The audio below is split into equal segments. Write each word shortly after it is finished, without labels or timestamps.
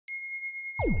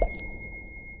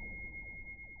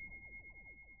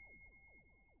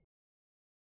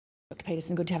Dr.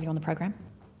 Peterson, good to have you on the program.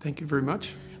 Thank you very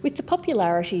much. With the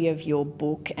popularity of your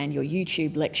book and your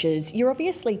YouTube lectures, you're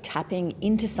obviously tapping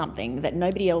into something that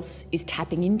nobody else is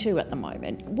tapping into at the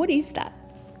moment. What is that?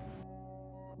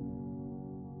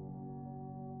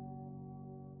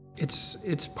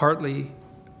 It's partly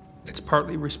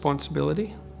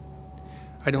responsibility.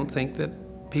 I don't think that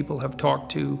people have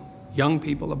talked to young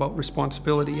people about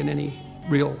responsibility in any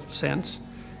real sense.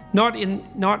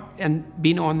 And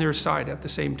been on their side at the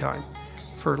same time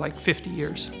for like 50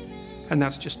 years. And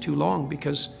that's just too long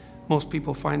because most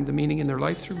people find the meaning in their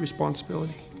life through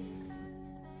responsibility.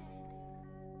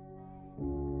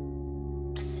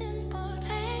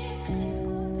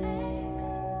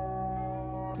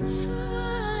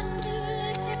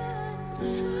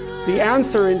 The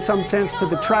answer, in some sense, to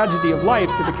the tragedy of life,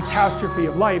 to the catastrophe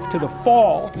of life, to the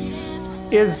fall,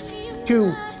 is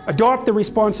to adopt the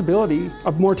responsibility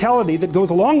of mortality that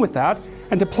goes along with that,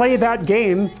 and to play that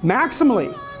game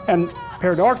maximally. And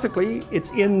paradoxically, it's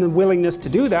in the willingness to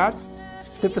do that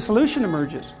that the solution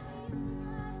emerges.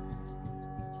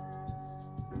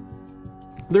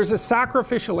 There's a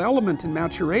sacrificial element in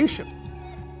maturation,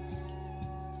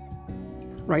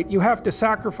 right? You have to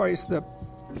sacrifice the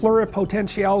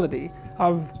pluripotentiality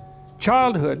of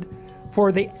childhood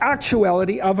for the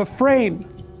actuality of a frame.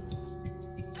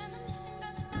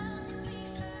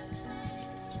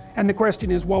 And the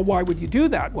question is, well, why would you do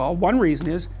that? Well, one reason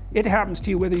is it happens to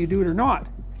you whether you do it or not.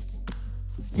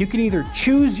 You can either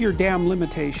choose your damn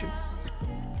limitation,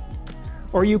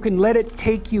 or you can let it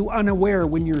take you unaware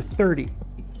when you're 30,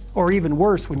 or even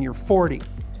worse, when you're 40.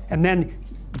 And then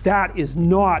that is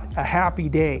not a happy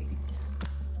day.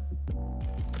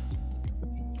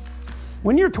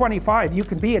 When you're 25, you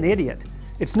can be an idiot.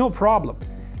 It's no problem.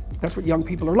 That's what young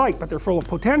people are like, but they're full of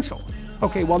potential.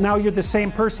 Okay, well now you're the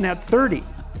same person at 30.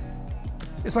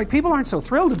 It's like people aren't so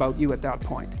thrilled about you at that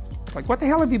point. It's like, what the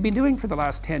hell have you been doing for the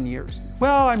last 10 years?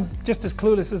 Well, I'm just as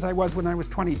clueless as I was when I was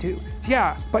 22. It's,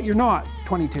 yeah, but you're not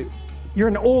 22. You're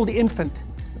an old infant,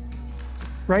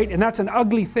 right? And that's an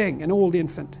ugly thing, an old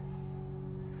infant.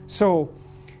 So,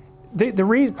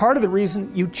 part of the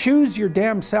reason you choose your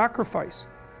damn sacrifice,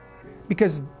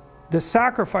 because the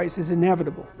sacrifice is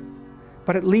inevitable,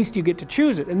 but at least you get to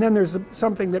choose it. And then there's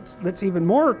something that's even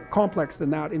more complex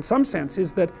than that in some sense,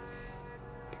 is that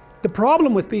the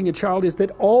problem with being a child is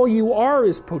that all you are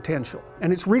is potential,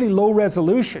 and it's really low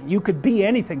resolution. You could be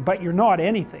anything, but you're not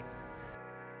anything.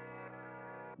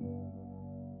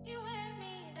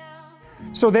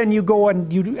 So then you go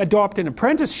and you adopt an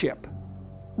apprenticeship,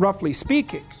 roughly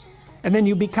speaking, and then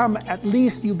you become, at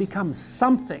least you become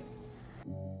something.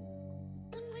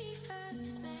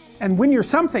 And when you're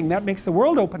something, that makes the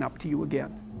world open up to you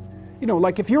again. You know,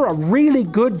 like if you're a really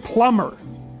good plumber,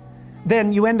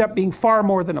 then you end up being far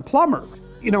more than a plumber.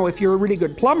 You know, if you're a really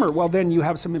good plumber, well then you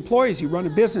have some employees, you run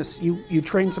a business, you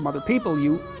train some other people,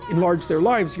 you enlarge their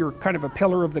lives, you're kind of a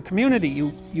pillar of the community,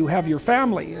 you have your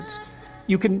family.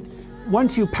 You can,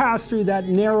 once you pass through that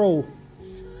narrow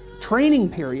training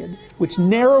period, which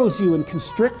narrows you and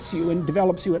constricts you and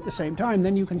develops you at the same time,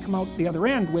 then you can come out the other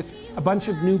end with a bunch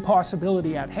of new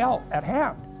possibility at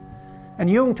hand. And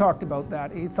Jung talked about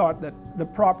that. He thought that the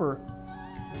proper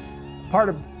part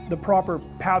of the proper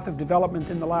path of development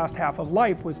in the last half of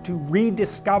life was to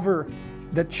rediscover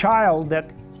the child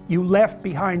that you left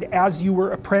behind as you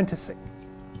were apprenticing.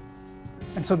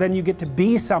 And so then you get to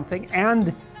be something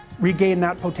and regain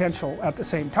that potential at the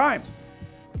same time.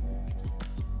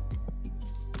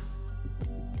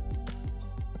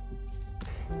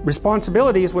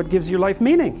 Responsibility is what gives your life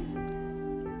meaning.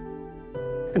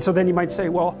 And so then you might say,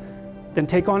 well, then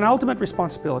take on ultimate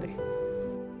responsibility.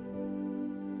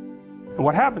 And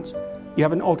what happens? You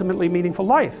have an ultimately meaningful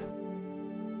life.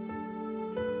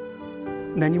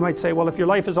 And then you might say, well, if your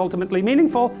life is ultimately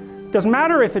meaningful, it doesn't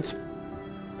matter if it's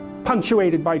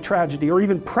punctuated by tragedy or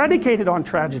even predicated on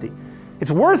tragedy.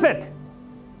 It's worth it.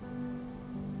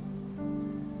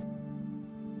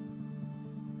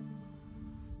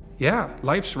 Yeah,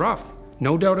 life's rough,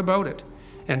 no doubt about it.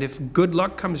 And if good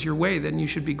luck comes your way, then you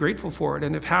should be grateful for it.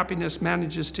 And if happiness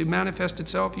manages to manifest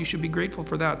itself, you should be grateful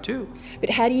for that too. But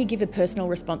how do you give a personal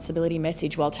responsibility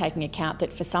message while taking account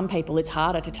that for some people it's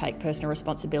harder to take personal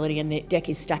responsibility and the deck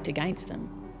is stacked against them?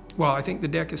 Well, I think the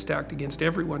deck is stacked against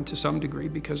everyone to some degree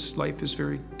because life is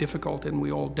very difficult and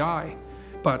we all die.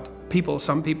 But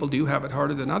some people do have it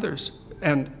harder than others.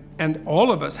 And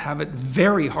all of us have it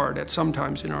very hard at some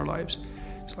times in our lives.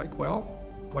 It's like, well,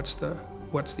 what's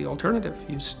the alternative?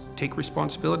 You take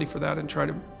responsibility for that and try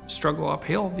to struggle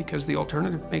uphill because the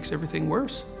alternative makes everything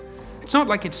worse. It's not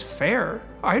like it's fair.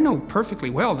 I know perfectly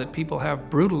well that people have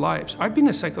brutal lives. I've been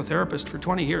a psychotherapist for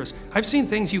 20 years. I've seen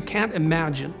things you can't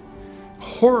imagine,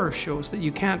 horror shows that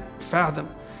you can't fathom,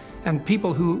 and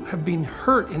people who have been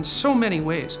hurt in so many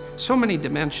ways, so many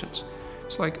dimensions.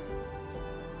 It's like,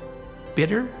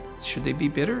 bitter? Should they be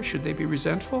bitter? Should they be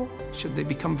resentful? Should they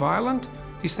become violent?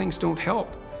 These things don't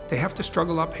help. They have to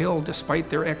struggle uphill despite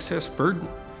their excess burden.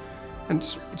 And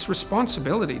it's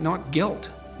responsibility, not guilt.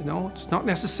 You know, it's not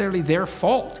necessarily their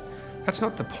fault. That's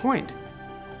not the point.